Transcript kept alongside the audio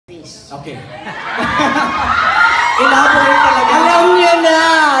showbiz. Okay. Elaborate talaga. Alam niyo na,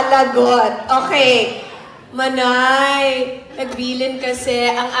 lagot. Okay. Manay, nagbilin kasi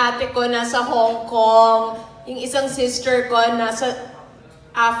ang ate ko nasa Hong Kong, yung isang sister ko nasa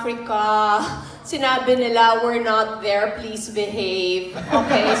Africa. Sinabi nila, we're not there, please behave.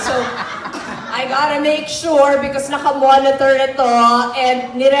 Okay, so I gotta make sure because naka-monitor ito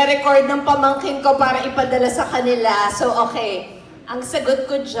and nire-record ng pamangkin ko para ipadala sa kanila. So okay, ang sagot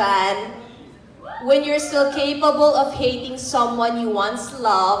ko dyan, when you're still capable of hating someone you once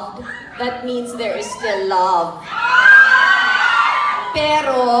loved, that means there is still love.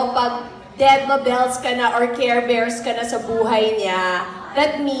 Pero pag dead mabels ka na or care bears ka na sa buhay niya,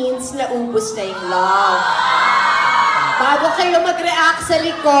 that means naubos na yung love. Bago kayo mag-react sa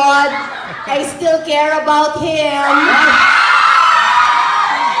likod, I still care about him.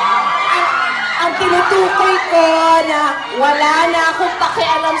 Ang tinutukoy ko na wala na akong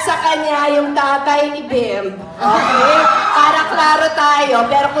pakialam sa kanya yung tatay ni Bim. Okay? Para klaro tayo.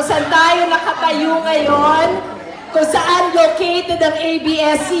 Pero kung saan tayo nakatayo ngayon, kung saan located ang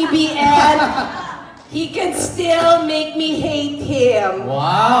ABS-CBN, he can still make me hate him.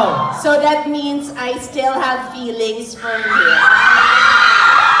 Wow! So that means I still have feelings for him.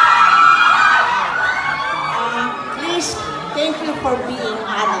 Please, thank you for being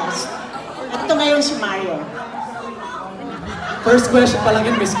honest. At ito ngayon si Mario. First question pa lang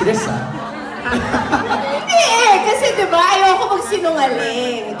yun, Miss Kris, ha? Hindi eh, kasi diba, ayoko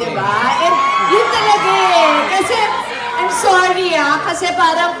magsinungaling, diba? And yun talaga eh, kasi, I'm sorry kasi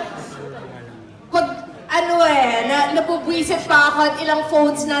parang, pag, napubwisit pa ako at ilang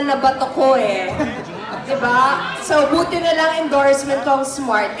phones na nabato ko eh. Diba? So, buti na lang endorsement ko ang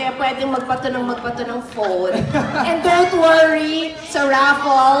smart, kaya pwedeng magpato ng phone. And don't worry, sa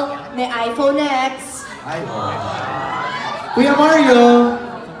raffle, may iPhone X. Kuya Mario!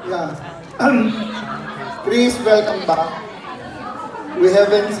 Yeah. Chris, welcome back. We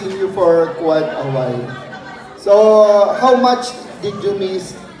haven't seen you for quite a while. So, how much did you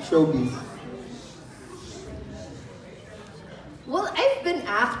miss showbiz? Well, I've been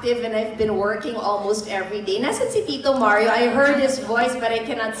active and I've been working almost every day. Nasan si Tito Mario? I heard his voice but I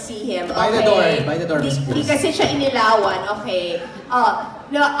cannot see him. Okay. By the door, Miss Chris. Hindi kasi siya inilawan. Okay.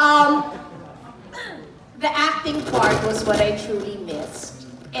 The acting part was what I truly missed.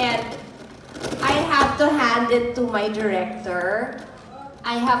 And I have to hand it to my director.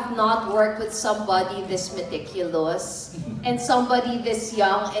 I have not worked with somebody this meticulous and somebody this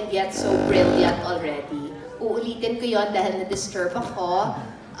young and yet so brilliant already. Uulitin ko yon dahil na-disturb ako.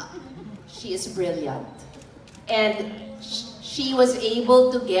 She is brilliant. And she was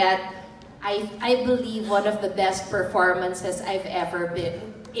able to get, I believe, one of the best performances I've ever been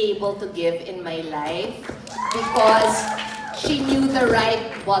able to give in my life because she knew the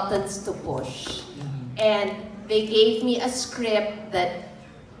right buttons to push. And they gave me a script that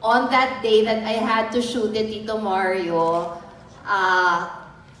on that day that I had to shoot it, Tito Mario,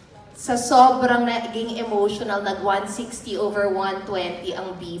 sa sobrang naging emotional, nag-160/120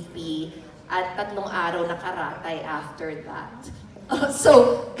 ang BP at 3 araw nakaratay after that.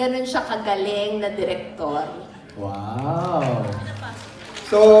 So, ganun siya kagaling na direktor. Wow!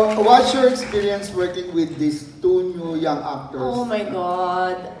 So, what's your experience working with these two new young actors? Oh my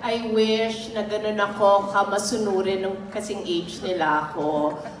God! I wish na ganun ako kamasunurin nung kasing age nila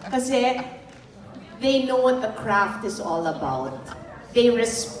ako. Kasi, they know what the craft is all about. They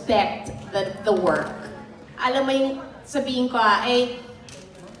respect the work. Alam mo yung sabihin ko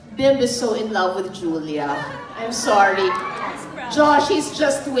Bim is so in love with Julia. I'm sorry. Josh is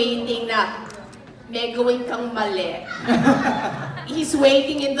just waiting na may gawin kang mali. He's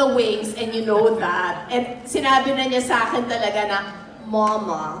waiting in the wings and you know that. And sinabi na niya sa akin talaga na,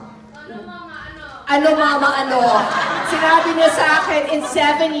 Mama. Ano mama, ano? Sinabi niya sa akin, in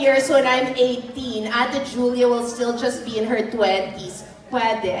 7 years when I'm 18, Ate Julia will still just be in her 20s.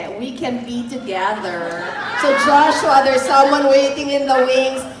 Pwede, we can be together. So Joshua, there's someone waiting in the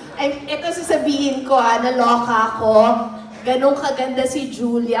wings. Ito sasabihin ko naloka ako. Ganun kaganda si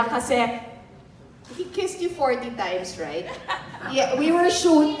Julia kasi he kissed you 40 times, right? Yeah, we were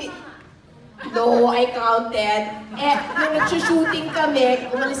shooting. No, I counted. Nung nag-shooting kami,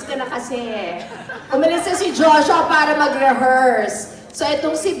 umalis ka na kasi. Umalis na si Joshua para mag-rehearse. So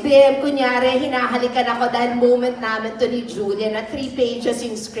itong si Bim, kunyari, hinahalikan ako dahil moment namin to ni Julia na 3 pages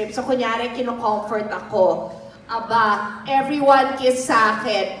yung script. So kunyari, kino-comfort ako. Aba, everyone kiss sa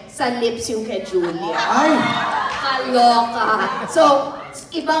akin, sa lips yung kay Julia. Ay! Kaloka. So,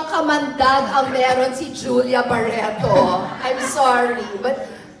 ibang kamandag ang meron si Julia Barreto. I'm sorry, but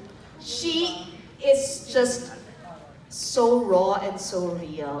she is just so raw and so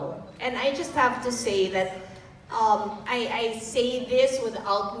real. And I just have to say that I say this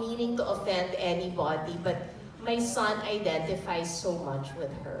without meaning to offend anybody, but my son identifies so much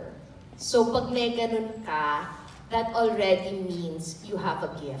with her. So pag may ganun ka, that already means you have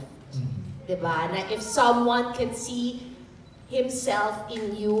a gift. Diba? Na if someone can see himself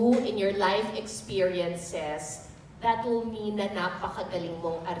in you, in your life experiences, that will mean na napakagaling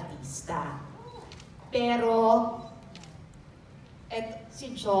mong artista. Pero,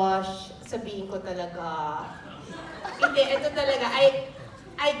 si Josh, sabihin ko talaga, hindi, ito talaga,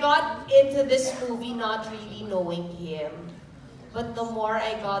 I got into this movie not really knowing him. But the more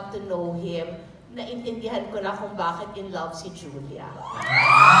I got to know him, naintindihan ko na kung bakit in love si Julia.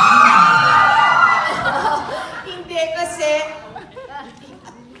 Hindi kasi,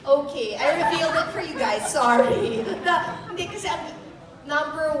 okay, I revealed it for you guys, sorry. Hindi kasi,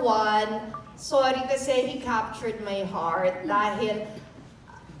 number one, sorry kasi he captured my heart dahil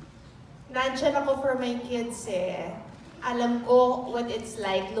nandyan ako for my kids eh. Alam ko what it's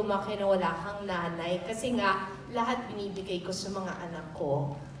like lumaki na wala kang nanay kasi nga lahat binibigay ko sa mga anak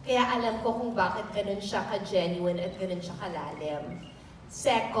ko. Kaya alam ko kung bakit ganun siya ka-genuine at ganun siya kalalim.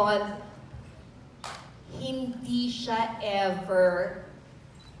 Second, hindi siya ever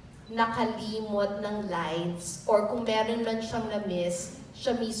nakalimot ng lines or kung meron man siyang na-miss,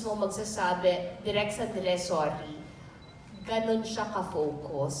 siya mismo magsasabi, direct sandali, sorry. Ganun siya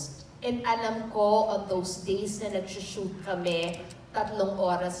ka-focused. And alam ko, on those days na nag-shoot kami, 3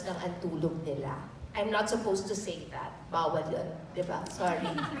 oras lang ang tulog nila. I'm not supposed to say that. Bawal yun, di ba? Sorry.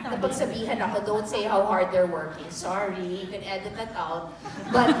 Napagsabihan ako, don't say how hard they're working. Sorry, you can edit that out.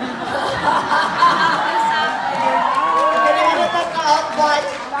 But, you can edit that out, but,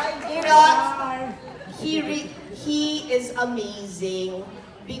 you know, he is amazing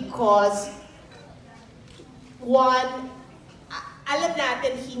because, one, alam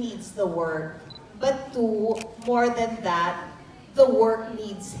natin he needs the work. But two, more than that, the work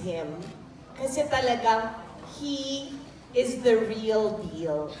needs him. Kasi talagang, he is the real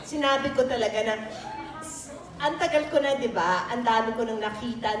deal. Sinabi ko talaga na, ang tagal ko na, di ba? Ang dami ko nang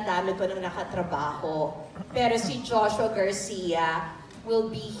nakita, ang dami ko nang nakatrabaho. Pero si Joshua Garcia will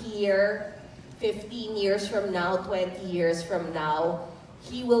be here 15 years from now, 20 years from now.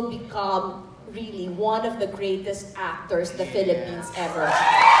 He will become really one of the greatest actors the Philippines ever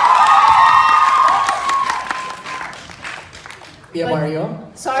had. Pia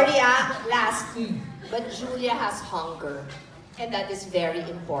Mario? Sorry last. But Julia has hunger. And that is very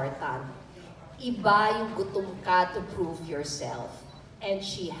important. Iba yung gutom ka to prove yourself. And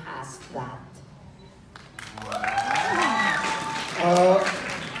she has that.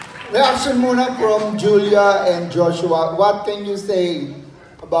 Reaction muna from Julia and Joshua. What can you say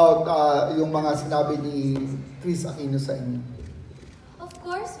about yung mga sinabi ni KRIS Aquino sa inyo? Of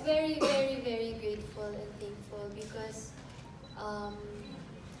course, very, very, very grateful and thankful because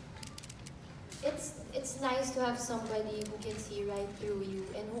it's nice to have somebody who can see right through you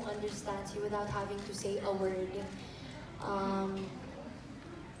and who understands you without having to say a word.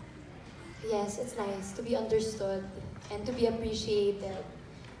 Yes, it's nice to be understood and to be appreciated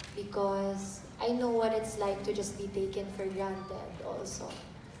because I know what it's like to just be taken for granted also.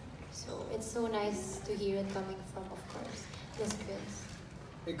 So it's so nice to hear it coming from, of course, yes, Chris.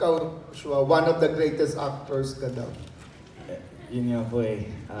 Ikaw, Joshua, one of the greatest actors ka daw. Yun nga po eh.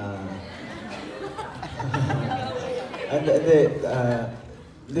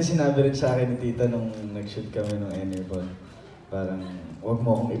 Hindi, sinabi rin sa akin ni Tita nung nag-shoot kami ng Enerball. Parang, huwag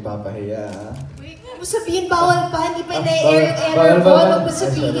mo akong ipapahiya, ha? Wait, huwag mo sabihin, bawal pa, hindi pa na-air yung bawal Enerball, ba? huwag mo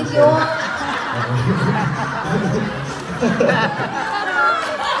sabihin yun.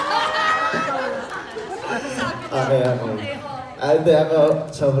 Okay. Hindi, ako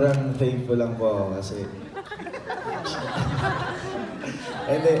sobrang thankful lang po ako kasi...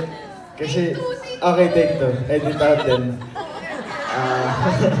 Hindi, kasi... Okay, take 2. Edit out din.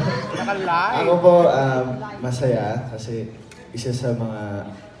 Ako po, masaya kasi isa sa mga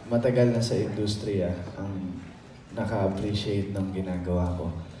matagal na sa industriya ang naka-appreciate ng ginagawa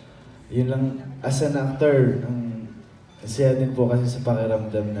ko. Yun lang, as an actor, masaya din po kasi sa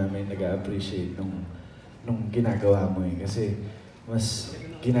pakiramdam na may nag-appreciate nung ginagawa mo eh. Kasi mas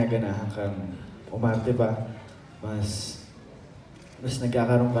ginaganahan kang umarte pa, mas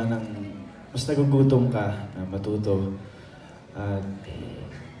nagkakaroon ka ng, mas nagugutom ka na matuto. At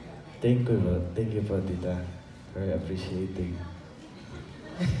thank you po, Tita, for appreciating.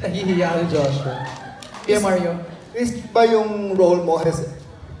 Nahihiya ako, Joshua. Pia Mario? Is ba yung role mo has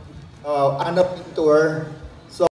Anna Pintor